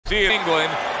steal England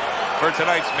for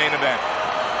tonight's main event.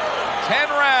 10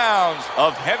 rounds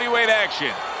of heavyweight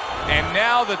action. And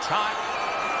now the time.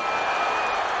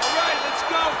 All right, let's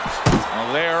go.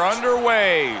 Well, they're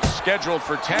underway. Scheduled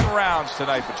for 10 rounds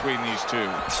tonight between these two.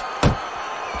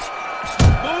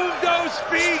 Move those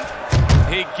feet.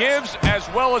 He gives as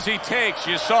well as he takes.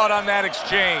 You saw it on that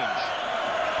exchange.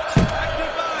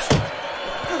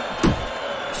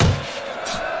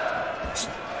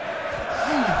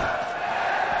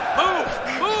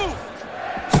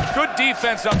 Good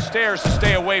defense upstairs to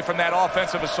stay away from that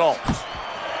offensive assault.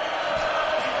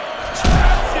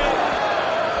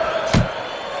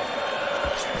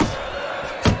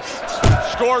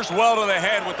 Scores well to the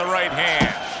head with the right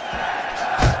hand.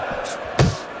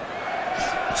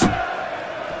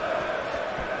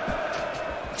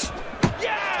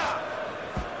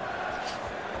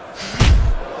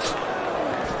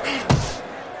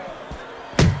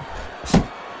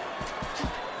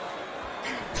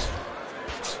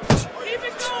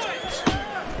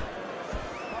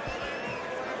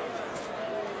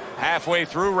 Halfway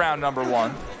through round number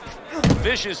one.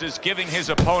 Vicious is giving his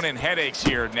opponent headaches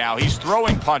here now. He's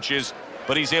throwing punches,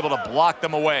 but he's able to block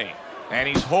them away. And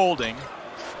he's holding.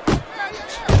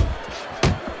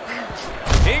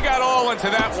 He got all into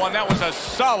that one. That was a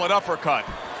solid uppercut.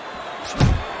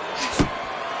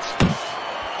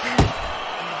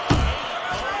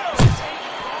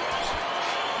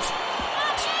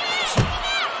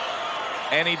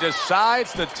 And he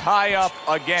decides to tie up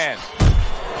again.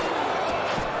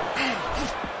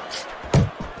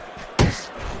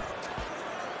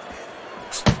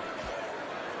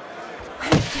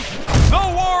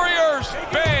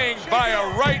 By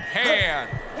a right hand.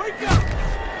 Wake up.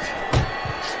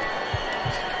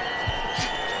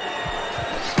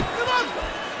 Come on.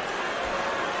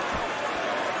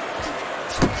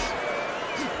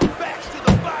 Back to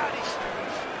the body.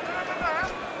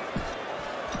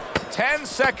 10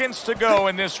 seconds to go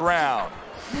in this round.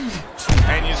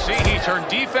 And you see he turned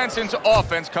defense into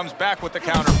offense, comes back with the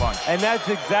counterpunch. And that's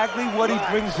exactly what he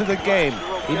brings to the game.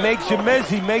 He makes you miss,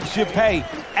 he makes you pay.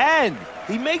 And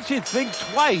he makes you think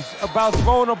twice about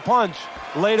throwing a punch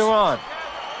later on.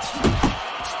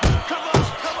 Come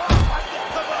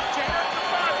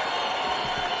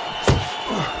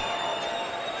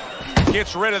on,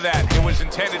 Gets rid of that. It was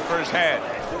intended for his head.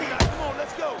 Come on,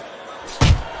 let's go.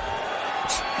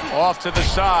 Off to the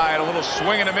side, a little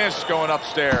swing and a miss going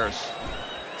upstairs.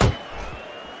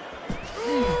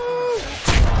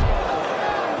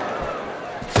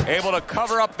 Able to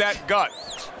cover up that gut.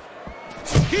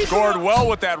 Scored well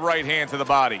with that right hand to the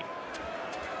body.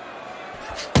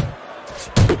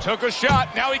 Took a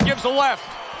shot, now he gives a left.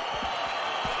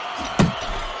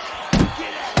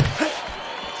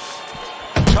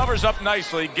 Covers up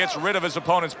nicely, gets rid of his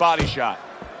opponent's body shot.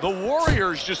 The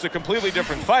Warrior's just a completely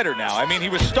different fighter now. I mean, he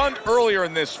was stunned earlier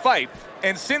in this fight,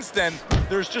 and since then,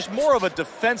 there's just more of a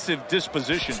defensive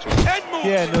disposition to him.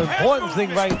 Yeah, and the important thing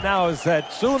right now is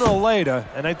that sooner or later,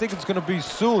 and I think it's going to be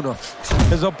sooner,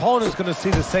 his opponent's going to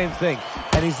see the same thing,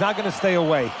 and he's not going to stay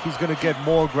away. He's going to get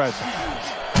more aggressive.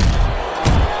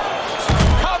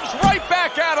 Comes right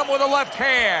back at him with a left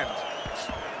hand.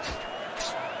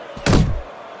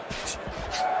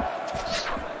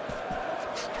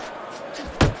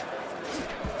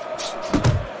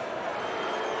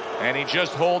 And he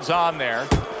just holds on there.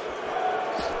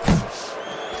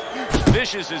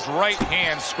 Vicious's right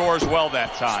hand scores well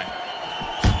that time.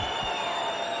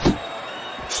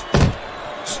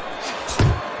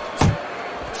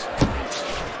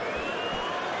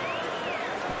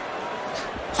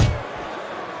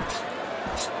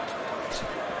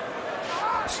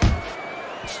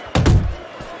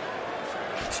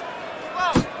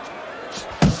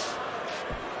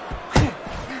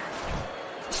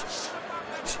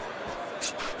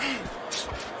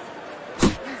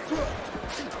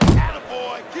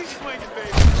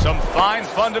 Fine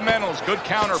fundamentals, good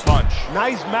counter punch.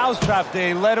 Nice mousetrap there,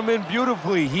 he let him in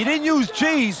beautifully. He didn't use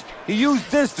cheese, he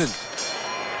used distance.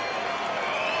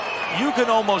 You can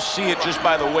almost see it just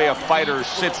by the way a fighter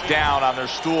sits down on their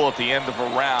stool at the end of a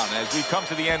round. As we come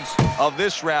to the end of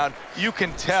this round, you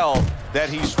can tell that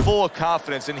he's full of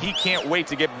confidence and he can't wait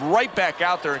to get right back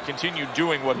out there and continue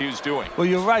doing what he's doing. Well,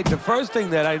 you're right. The first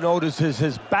thing that I notice is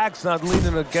his back's not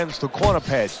leaning against the corner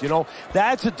pads. You know,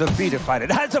 that's a defeated fighter.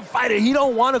 That's a fighter. He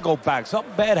don't want to go back.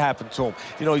 Something bad happened to him.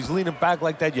 You know, he's leaning back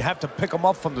like that. You have to pick him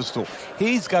up from the stool.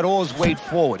 He's got all his weight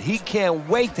forward. He can't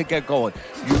wait to get going.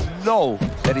 You know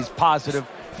that he's positive.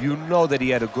 You know that he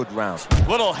had a good round.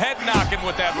 Little head knocking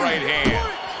with that right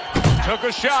hand. Took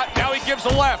a shot. Now he gives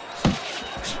a left.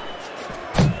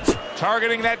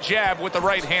 Targeting that jab with the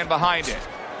right hand behind it.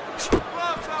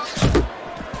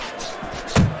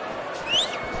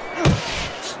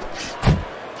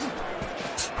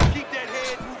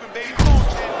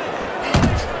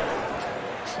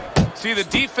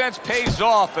 defense pays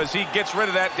off as he gets rid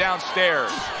of that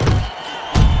downstairs.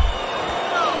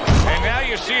 And now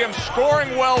you see him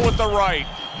scoring well with the right.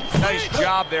 Nice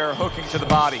job there, hooking to the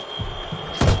body.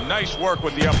 Nice work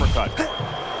with the uppercut.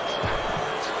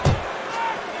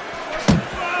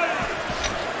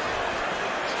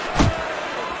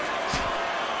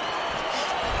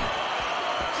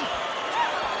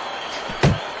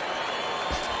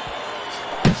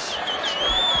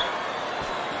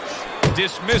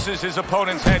 Dismisses his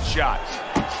opponent's headshot.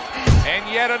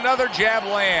 And yet another jab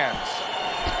lands.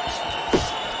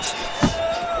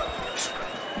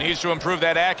 Needs to improve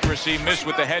that accuracy. Missed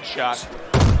with the headshot.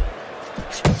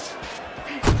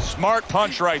 Smart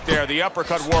punch right there. The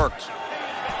uppercut worked.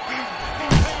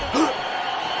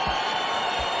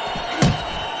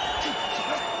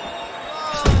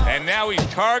 And now he's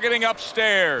targeting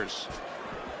upstairs.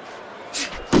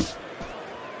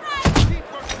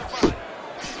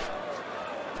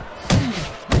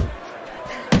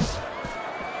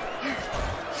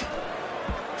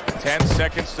 Ten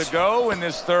seconds to go in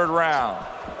this third round.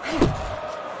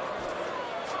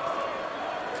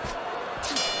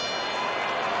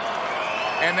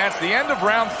 And that's the end of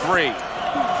round 3. Deep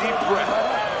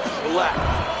breath.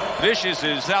 Relax. Vicious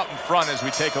is out in front as we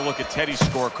take a look at Teddy's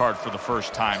scorecard for the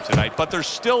first time tonight. But they're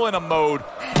still in a mode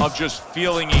of just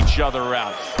feeling each other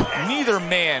out. Neither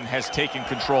man has taken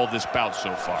control of this bout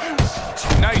so far.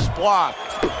 Nice block.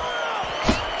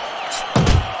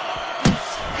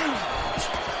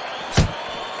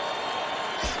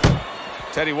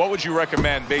 Teddy, what would you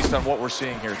recommend based on what we're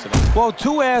seeing here today? Well,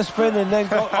 2 aspirin and then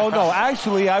go. Oh, no.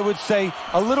 Actually, I would say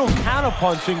a little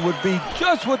counterpunching would be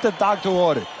just what the doctor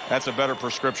ordered. That's a better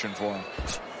prescription for him.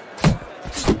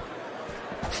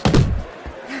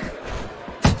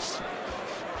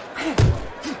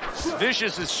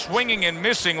 Vicious is swinging and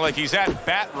missing like he's at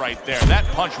bat right there. That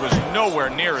punch was nowhere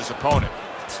near his opponent.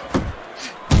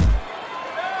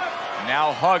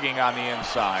 Now hugging on the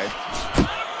inside.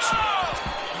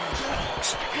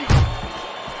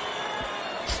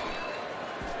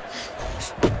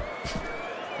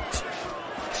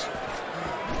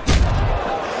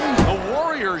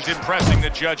 Impressing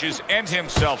the judges and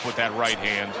himself with that right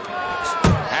hand.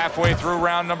 Halfway through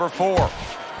round number 4.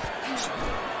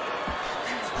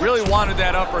 Really wanted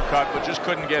that uppercut, but just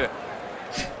couldn't get it.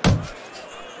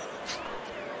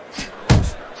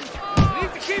 You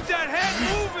need to keep that head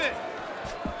moving.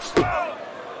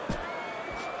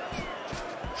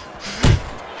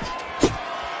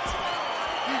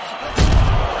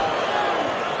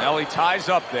 Now he ties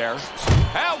up there.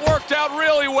 That worked out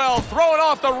really well, throwing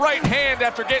off the right hand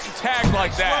after getting tagged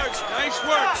like that. Nice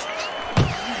work.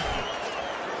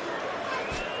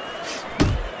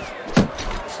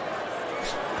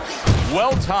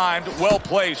 Well-timed,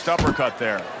 well-placed uppercut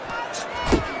there.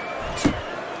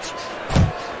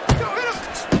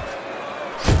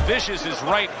 Vicious's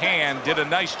right hand did a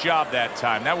nice job that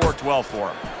time. That worked well for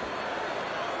him.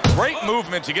 Great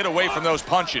movement to get away from those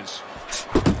punches.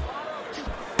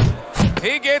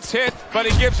 He gets hit, but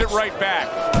he gives it right back.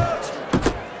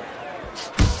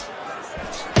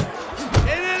 In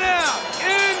and out.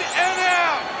 In and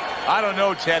out. I don't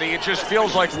know, Teddy. It just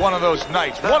feels like one of those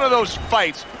nights, one of those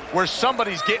fights where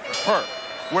somebody's getting hurt,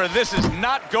 where this is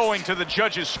not going to the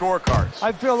judges' scorecards.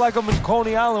 I feel like I'm in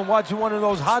Coney Island watching one of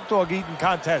those hot dog eating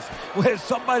contests where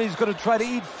somebody's going to try to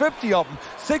eat 50 of them,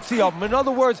 60 of them. In other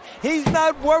words, he's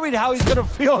not worried how he's going to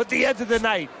feel at the end of the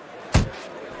night.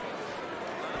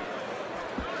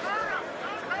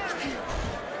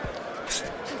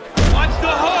 Watch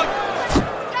the hook.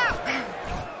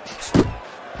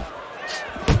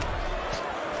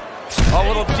 A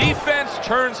little defense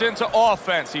turns into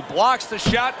offense. He blocks the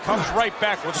shot, comes right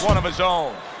back with one of his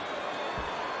own.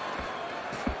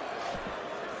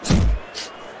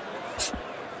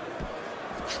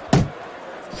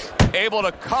 Able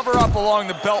to cover up along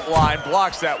the belt line,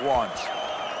 blocks that one.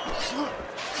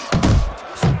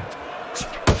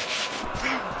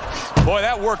 Boy,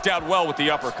 that worked out well with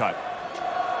the uppercut.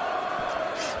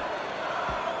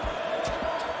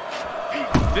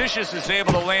 Vicious is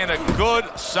able to land a good,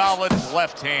 solid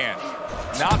left hand.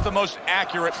 Not the most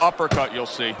accurate uppercut you'll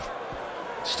see.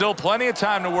 Still plenty of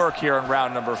time to work here in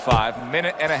round number 5.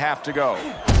 Minute and a half to go.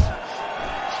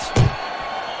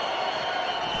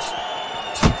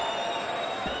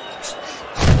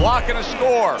 Blocking a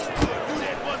score.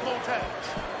 One more time.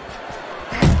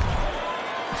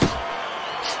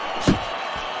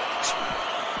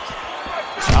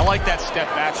 I like that step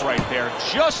back right there.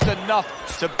 Just enough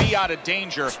to be out of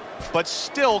danger, but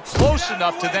still close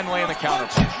enough to then land the counter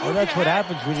punch. Well, that's what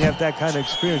happens when you have that kind of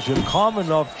experience. You're calm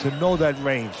enough to know that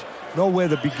range. Know where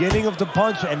the beginning of the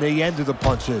punch and the end of the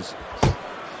punch is.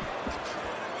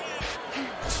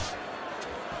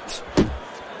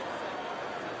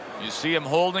 You see him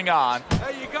holding on.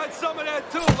 Hey, you got some of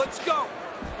that too. Let's go.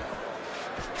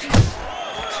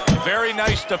 Very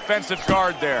nice defensive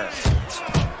guard there.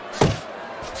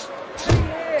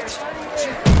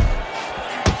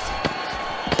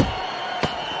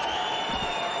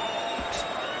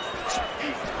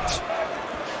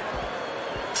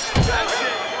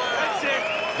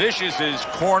 Vicious's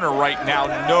corner right now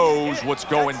knows what's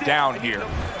going down here.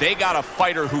 They got a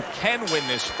fighter who can win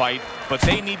this fight, but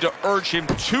they need to urge him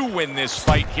to win this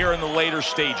fight here in the later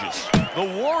stages.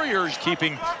 The Warriors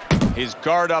keeping his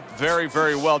guard up very,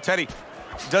 very well. Teddy,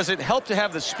 does it help to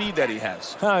have the speed that he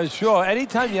has? Sure.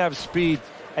 Anytime you have speed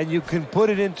and you can put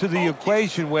it into the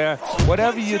equation where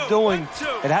whatever you're doing,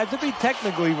 it has to be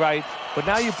technically right, but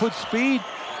now you put speed,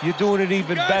 you're doing it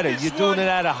even better. You're doing it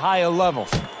at a higher level.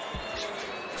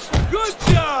 Good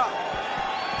job!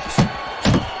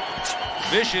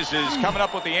 Vicious is coming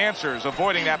up with the answers,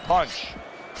 avoiding that punch.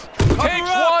 Cover Takes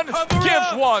up, one, cover gives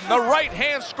up. one. The right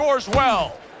hand scores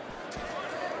well.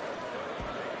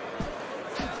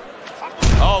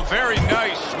 Oh, very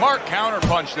nice. Smart counter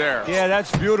punch there. Yeah,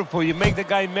 that's beautiful. You make the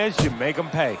guy miss, you make him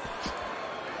pay.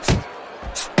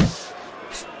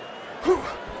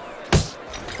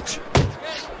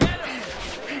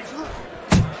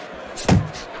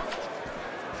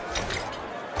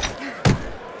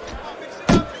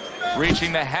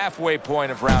 Reaching the halfway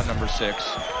point of round number 6.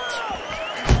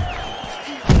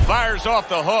 Fires off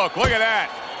the hook. Look at that.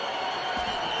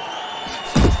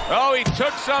 Oh, he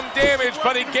took some damage,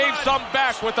 but he gave some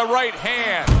back with the right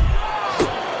hand.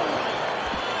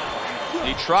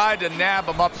 He tried to nab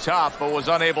him up top, but was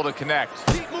unable to connect.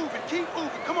 Keep moving,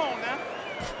 come on now.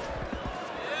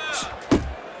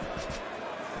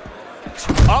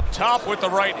 Up top with the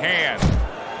right hand.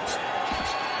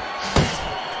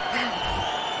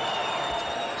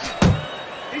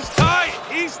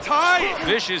 He's tight.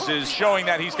 Vicious is showing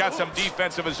that he's got some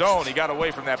defense of his own. He got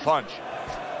away from that punch.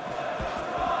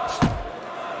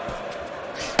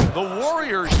 The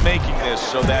Warriors making this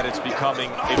so that it's becoming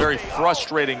a very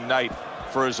frustrating night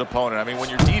for his opponent. I mean, when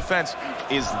your defense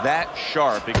is that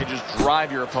sharp, it can just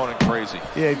drive your opponent crazy.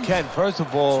 Yeah, it can. First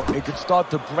of all, it can start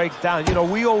to break down. You know,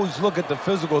 we always look at the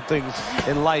physical things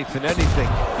in life and anything.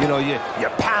 You know, you're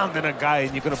pounding a guy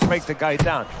and you're going to break the guy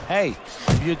down. Hey,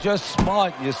 if you're just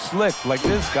smart, you're slick like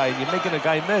this guy, and you're making a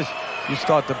guy miss, you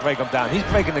start to break him down. He's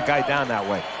breaking the guy down that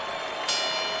way.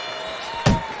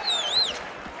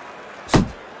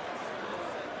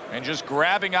 And just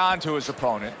grabbing onto his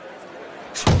opponent.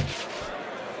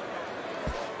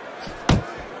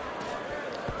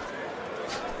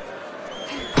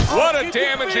 What a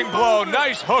damaging blow.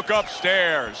 Nice hook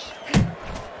upstairs.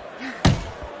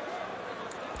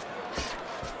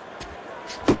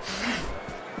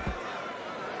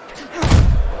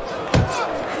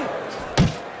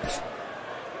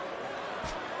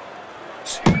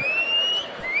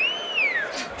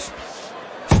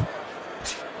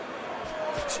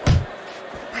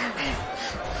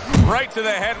 Right to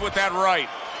the head with that right.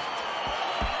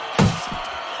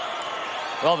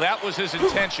 Well, that was his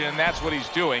intention, and that's what he's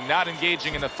doing. Not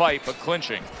engaging in the fight, but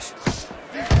clinching.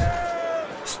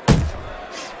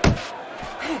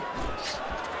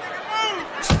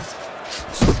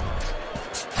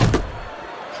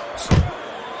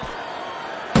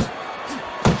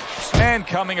 And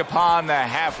coming upon the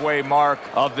halfway mark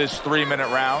of this 3-minute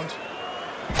round.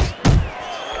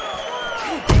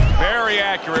 Very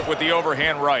accurate with the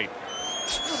overhand right.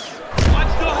 Watch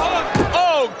the hook.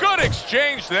 Oh, good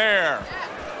exchange there.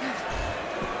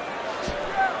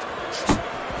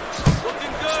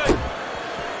 Looking good.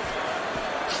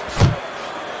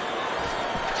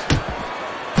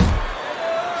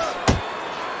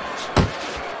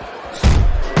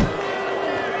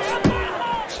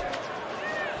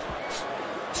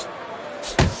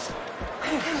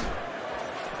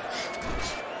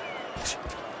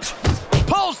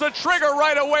 Pulls the trigger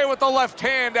right away with the left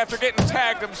hand after getting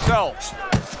tagged himself.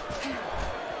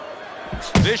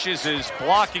 Vicious's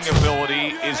blocking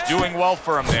ability is doing well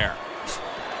for him there.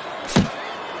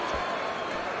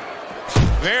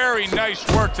 Very nice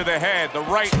work to the head. The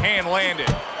right hand landed.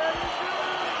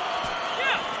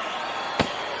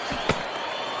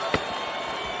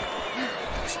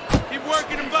 Keep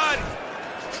working the body.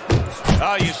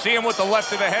 Oh, you see him with the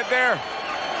left to the head there?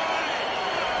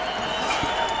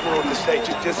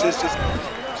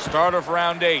 Start of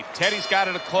round 8. Teddy's got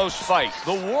it a close fight.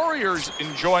 The Warriors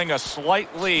enjoying a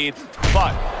slight lead,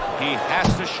 but he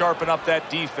has to sharpen up that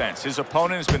defense. His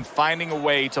opponent has been finding a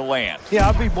way to land. Yeah,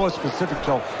 I'll be more specific,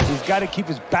 Joe. He's got to keep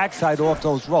his backside off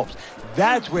those ropes.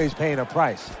 That's where he's paying a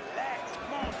price.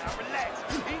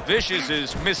 Vicious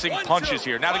is missing punches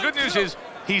here. Now, the good news is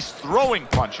He's throwing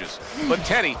punches, but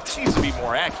Teddy needs to be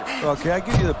more accurate. Well, can I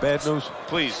give you the bad news?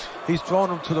 Please. He's throwing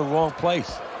them to the wrong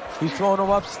place. He's throwing them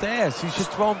upstairs. He should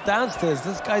throw them downstairs.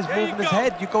 This guy's moving his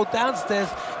head. You go downstairs,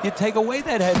 you take away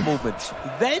that head movement.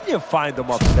 Then you find him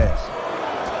upstairs.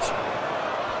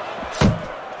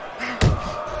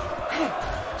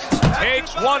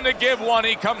 Takes one to give one.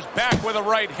 He comes back with a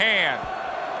right hand.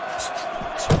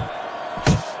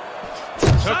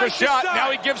 Took a shot.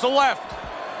 Now he gives a left.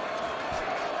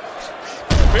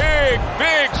 Big,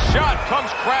 big shot comes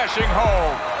crashing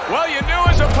home. Well, you knew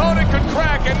his opponent could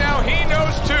crack, and now he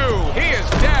knows too. He is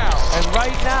down. And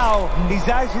right now, he's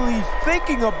actually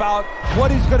thinking about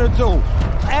what he's going to do.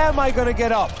 Am I going to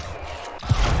get up?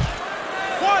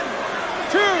 1,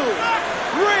 2, 3,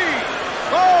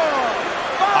 4.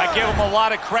 I give him a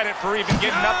lot of credit for even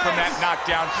getting up from that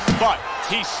knockdown, but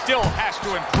he still has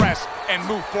to impress and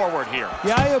move forward here.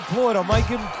 Yeah, I applaud him. I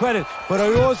give him credit, but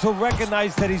I also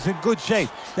recognize that he's in good shape.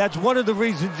 That's one of the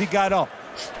reasons he got up.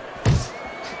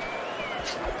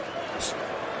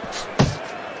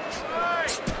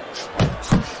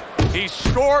 He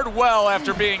scored well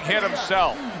after being hit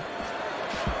himself.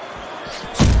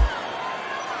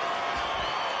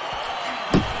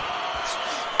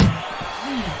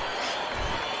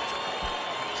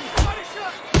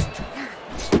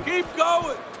 Keep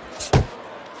going.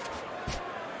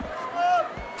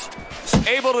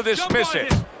 Able to dismiss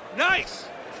it. Nice.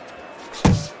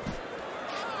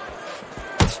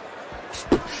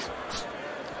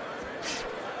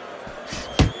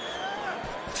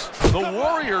 The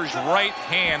Warriors' right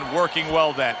hand working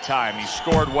well that time. He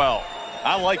scored well.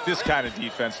 I like this kind of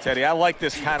defense, Teddy. I like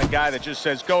this kind of guy that just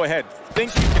says, go ahead.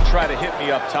 Think you can try to hit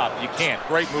me up top. You can't.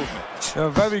 Great movement.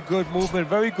 Very good movement,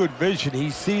 very good vision.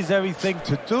 He sees everything.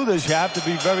 To do this, you have to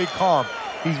be very calm.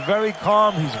 He's very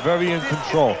calm. He's very in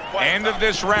control. End of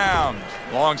this round.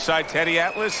 Alongside Teddy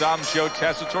Atlas, I'm Joe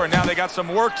Tessitore. Now they got some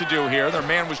work to do here. Their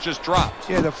man was just dropped.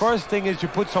 Yeah, the first thing is you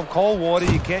put some cold water.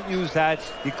 You can't use that.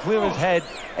 You clear his head,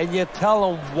 and you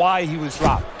tell him why he was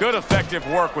dropped. Good effective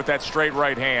work with that straight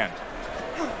right hand.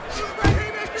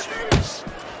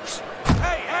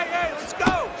 Hey, let's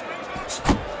go.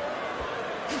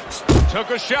 Took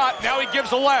a shot. Now he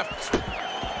gives a left.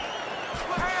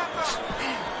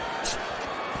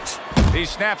 He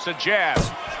snaps a jab.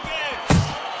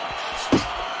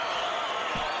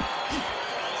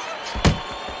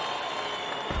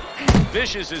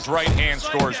 Vicious, his right hand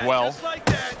scores well.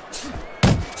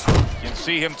 You can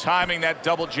see him timing that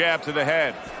double jab to the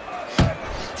head.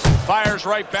 Fires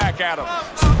right back at him.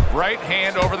 Right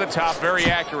hand over the top, very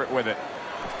accurate with it.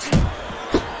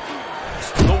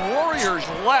 The Warriors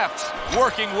left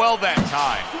working well that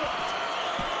time.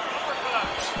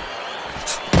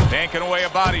 Banking away a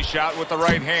body shot with the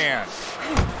right hand.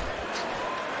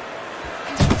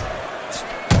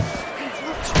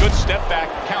 Good step back,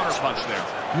 counter punch there.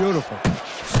 Beautiful.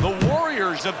 The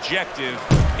Warriors' objective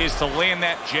is to land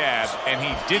that jab, and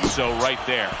he did so right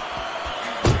there.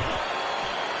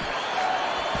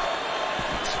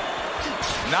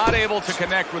 Not able to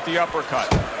connect with the uppercut.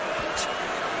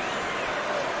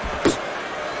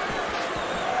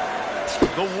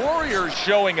 The Warriors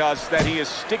showing us that he is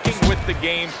sticking with the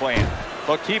game plan.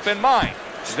 But keep in mind,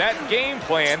 that game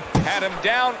plan had him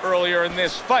down earlier in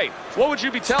this fight. What would you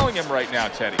be telling him right now,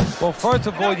 Teddy? Well, first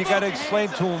of all, you got to explain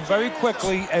to him very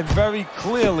quickly and very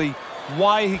clearly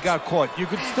why he got caught. You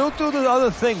could still do the other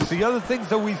things. The other things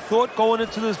that we thought going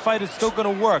into this fight is still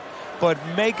going to work. But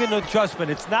make an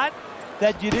adjustment. It's not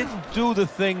that you didn't do the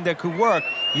thing that could work.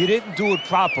 You didn't do it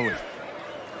properly.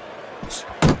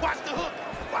 Watch the hook.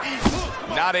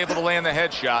 Not able to land the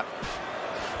headshot.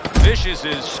 Vicious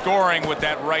is scoring with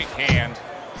that right hand.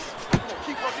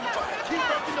 Keep working the body. Keep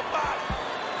working the body.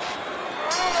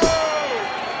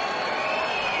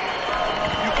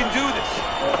 You can do this.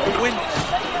 You win this.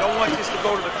 You don't want this to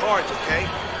go to the cards, okay?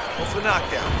 Go for the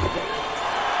knockdown.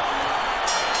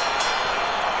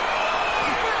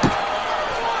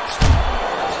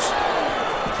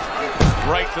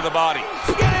 Right to the body.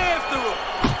 Get after him.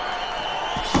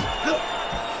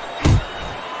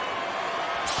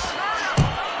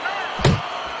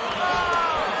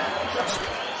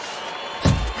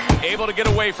 Able to get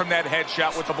away from that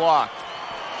headshot with the block.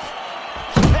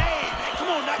 Hey, man, come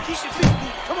on now. Keep your feet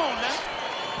moving. Come on now.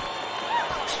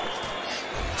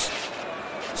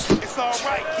 It's all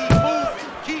right. Keep moving.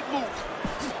 Keep moving.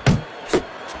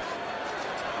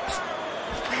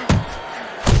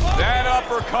 That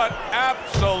uppercut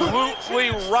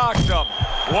absolutely rocked him.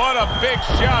 What a big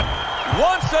shot.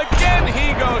 Once again,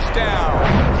 he goes down.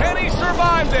 Can he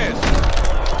survive this?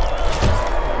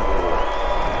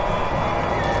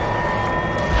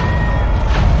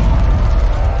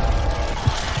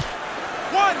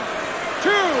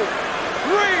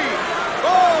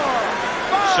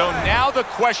 the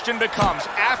question becomes,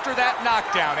 after that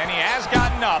knockdown, and he has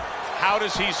gotten up, how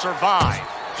does he survive?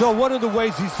 So one of the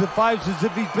ways he survives is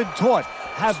if he's been taught.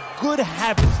 Have good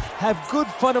habits, have good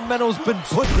fundamentals been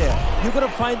put there. You're going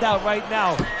to find out right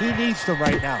now, he needs them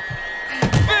right now.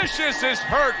 Vicious is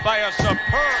hurt by a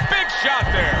superb big shot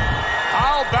there.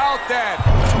 How about that?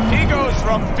 He goes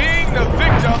from being the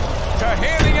victim to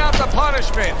handing out the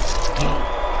punishment.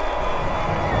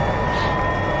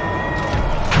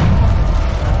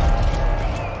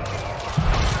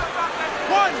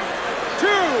 One,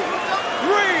 two,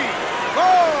 three,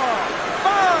 four,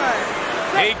 five.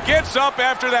 He gets up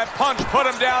after that punch put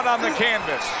him down on the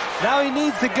canvas. Now he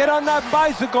needs to get on that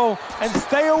bicycle and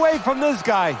stay away from this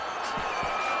guy.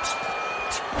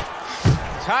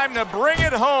 Time to bring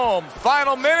it home.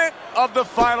 Final minute of the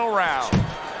final round.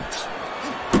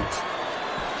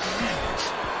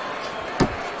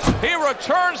 He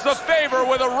returns the favor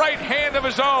with a right hand of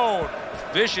his own.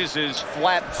 Vicious is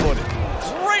flat-footed.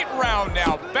 Great round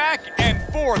now, back and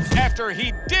forth. After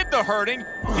he did the hurting,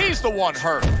 he's the one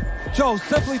hurt. Joe,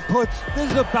 simply put,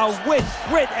 this is about wit,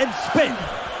 grit, and spin.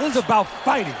 This is about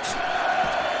fighting.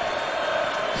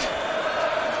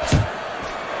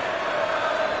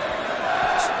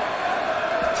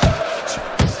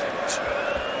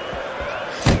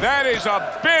 That is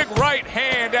a big right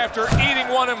hand after eating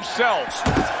one himself.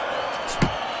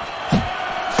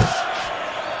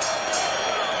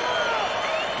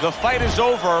 The fight is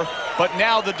over, but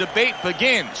now the debate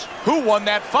begins. Who won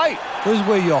that fight? This is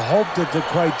where you hope that the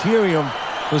criterion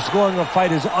for scoring a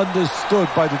fight is understood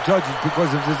by the judges,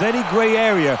 because if there's any gray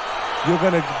area, you're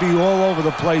going to be all over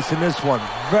the place in this one.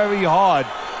 Very hard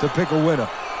to pick a winner.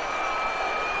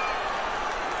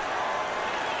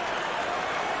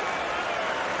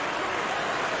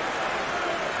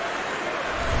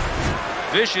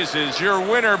 Vicious is your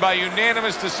winner by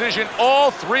unanimous decision.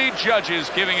 All three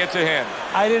judges giving it to him.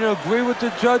 I didn't agree with the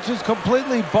judges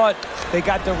completely, but they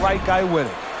got the right guy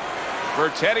winning. For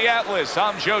Teddy Atlas,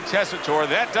 I'm Joe Tessitore.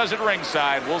 That does it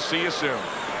ringside. We'll see you soon.